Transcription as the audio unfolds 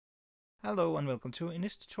Hello and welcome to. In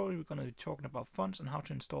this tutorial we're going to be talking about fonts and how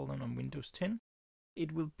to install them on Windows 10.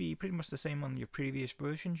 It will be pretty much the same on your previous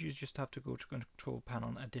versions, you just have to go to control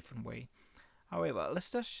panel a different way. However,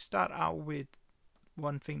 let's just start out with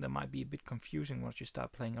one thing that might be a bit confusing once you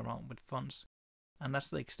start playing around with fonts, and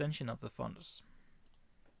that's the extension of the fonts.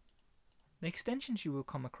 The extensions you will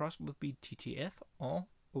come across will be TTF or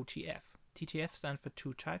OTF. TTF stands for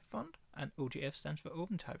True Type Font and OTF stands for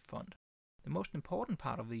Open Type Font. The most important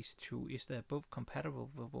part of these two is they're both compatible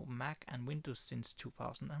with both Mac and Windows since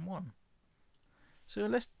 2001. So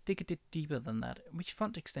let's dig a bit deeper than that. Which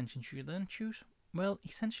font extension should you then choose? Well,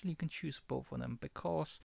 essentially you can choose both of them,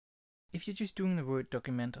 because if you're just doing a Word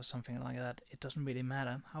document or something like that, it doesn't really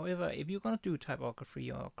matter. However, if you're going to do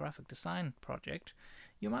typography or graphic design project,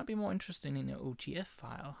 you might be more interested in an OTF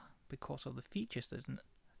file because of the features that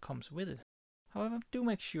comes with it. However, do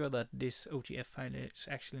make sure that this OTF file is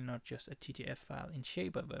actually not just a TTF file in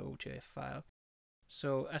shape of an OTF file.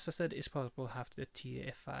 So as I said, it's possible to have the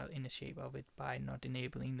TTF file in the shape of it by not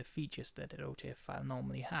enabling the features that an OTF file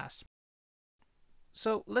normally has.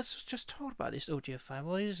 So let's just talk about this OTF file.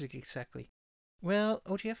 What is it exactly? Well,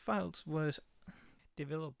 OTF files was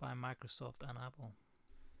developed by Microsoft and Apple.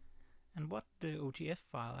 And what the OTF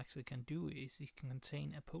file actually can do is it can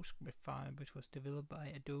contain a PostScript file which was developed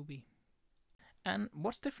by Adobe. And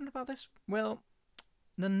what's different about this? Well,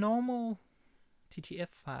 the normal TTF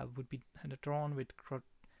file would be drawn with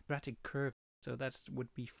quadratic curves, so that would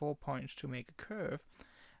be 4 points to make a curve.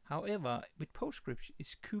 However, with PostScript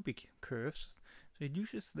it's cubic curves, so it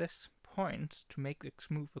uses less points to make a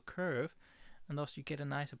smoother curve, and thus you get a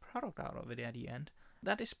nicer product out of it at the end.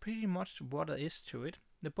 That is pretty much what there is to it.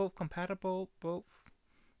 They're both compatible, both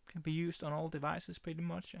can be used on all devices pretty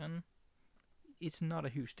much, and it's not a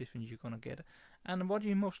huge difference you're gonna get. And what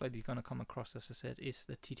you're most likely gonna come across, as I said, is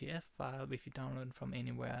the TTF file if you download it from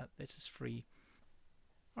anywhere that is free.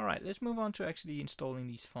 Alright, let's move on to actually installing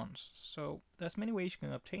these fonts. So there's many ways you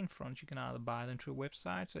can obtain fonts. You can either buy them through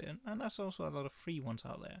websites, and there's also a lot of free ones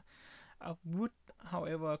out there. I would,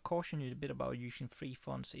 however, caution you a bit about using free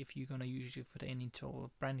fonts if you're gonna use it for any sort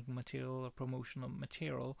of branding material or promotional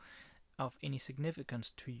material of any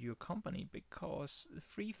significance to your company, because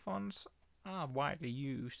free fonts are widely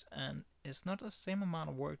used and it's not the same amount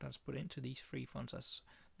of work that's put into these free fonts as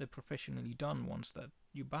the professionally done ones that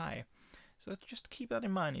you buy. So just keep that in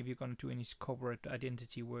mind if you're going to do any corporate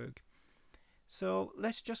identity work. So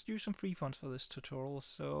let's just use some free fonts for this tutorial.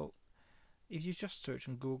 So if you just search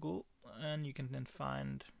on Google, and you can then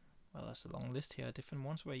find, well, there's a long list here, different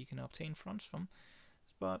ones where you can obtain fonts from.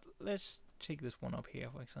 But let's take this one up here,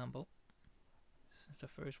 for example. This is the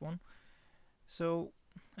first one. So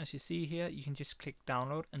as you see here, you can just click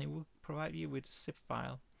download and it will provide you with a zip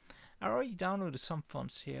file. I already downloaded some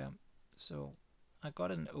fonts here, so I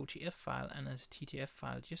got an OTF file and a TTF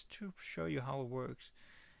file just to show you how it works.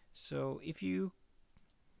 So if you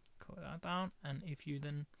close that down, and if you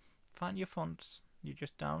then find your fonts you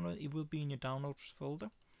just download, it will be in your downloads folder.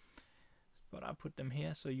 But I put them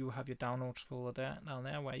here so you have your downloads folder there, down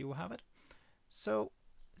there where you have it. So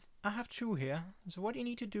I have two here. So what you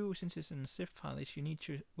need to do, since it's in a zip file, is you need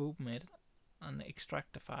to open it and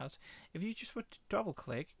extract the files. If you just were to double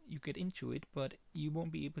click, you get into it, but you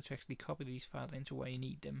won't be able to actually copy these files into where you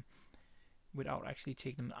need them without actually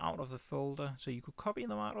taking them out of the folder. So you could copy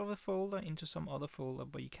them out of the folder into some other folder,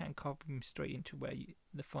 but you can't copy them straight into where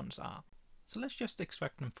the fonts are. So let's just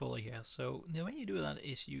extract them fully here. So the way you do that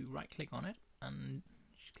is you right click on it and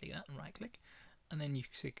click that and right click, and then you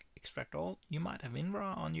click extract all. You might have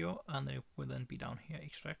WinRAR on your, and it will then be down here,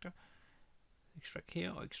 extractor. Extract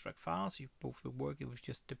here or extract files. You both will work. It will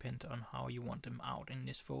just depend on how you want them out in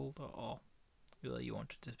this folder, or whether you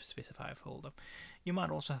want to specify a folder. You might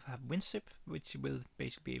also have WinZip, which will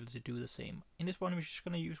basically be able to do the same. In this one we're just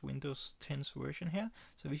going to use Windows 10's version here.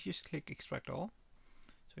 So if you just click extract all,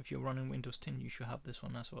 so if you're running Windows 10 you should have this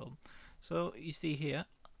one as well. So you see here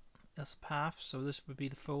there's a path, so this would be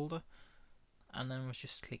the folder, and then we'll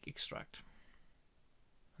just click extract,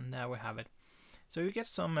 and there we have it. So you get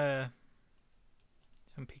some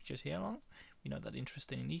pictures here along. We're not that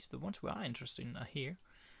interested in these. The ones we are interested in are here,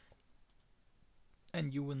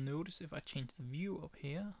 and you will notice if I change the view up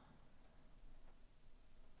here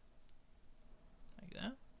like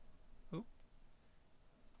that. Oh,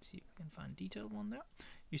 let's see if we can find detailed one there.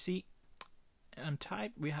 You see on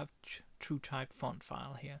type we have true type font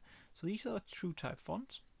file here. So these are true type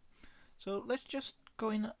fonts. So let's just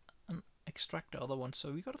go in and extract the other one.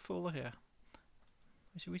 So we got a folder here.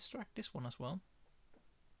 Should we extract this one as well?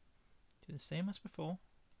 Do the same as before,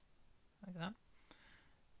 like that.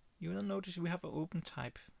 You will notice we have an open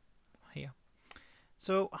type here.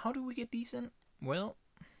 So how do we get these in? Well,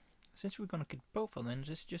 since we're gonna get both of them,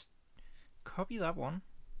 just copy that one.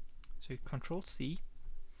 So Control C,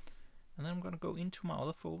 and then I'm gonna go into my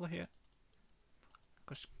other folder here.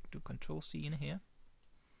 Just do Control C in here,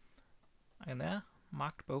 and there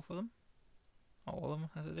marked both of them, all of them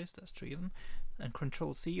as it is. That's 3 of them, and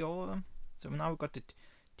Control C all of them. So now we've got the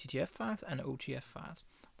TTF files and OTF files.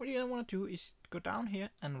 What you want to do is go down here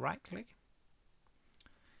and right click,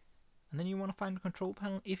 and then you want to find the control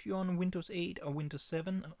panel. If you're on Windows 8 or Windows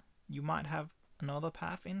 7, you might have another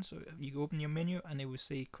path in, so you open your menu and it will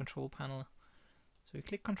say control panel. So you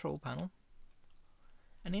click control panel,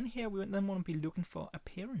 and in here we then want to be looking for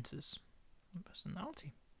appearances and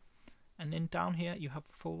personality, and then down here you have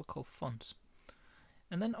a folder called fonts,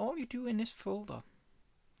 and then all you do in this folder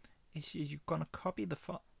is you're gonna copy the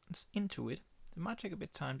fonts into it. It might take a bit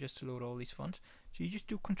of time just to load all these fonts, so you just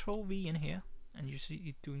do Control V in here, and you see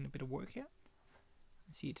it doing a bit of work here.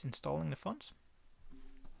 You see it's installing the fonts,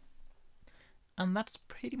 and that's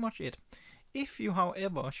pretty much it. If you,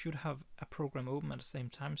 however, should have a program open at the same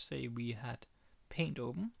time, say we had Paint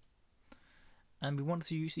open, and we want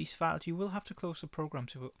to use these files, you will have to close the program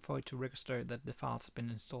for it to register that the files have been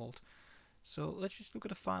installed. So let's just look at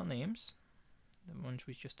the file names, the ones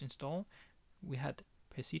we just installed. We had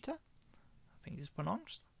Pesita, I think it's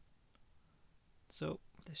pronounced. So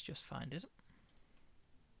let's just find it.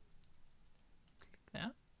 Click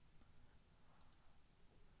there,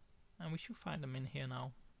 and we should find them in here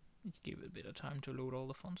now. Let's give it a bit of time to load all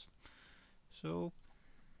the fonts. So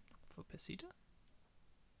for Pesita,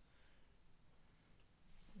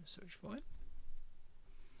 search for it.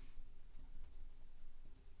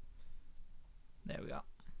 There we are.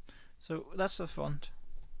 So that's the font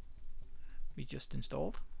we just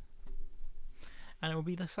installed, and it will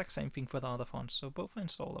be the exact same thing for the other fonts. So both are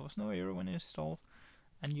installed. There was no error when installed,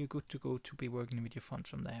 and you're good to go to be working with your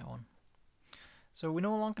fonts from there on. So we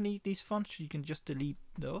no longer need these fonts. You can just delete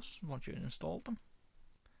those once you install them.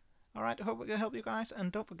 Alright, I hope it will help you guys,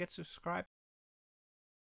 and don't forget to subscribe.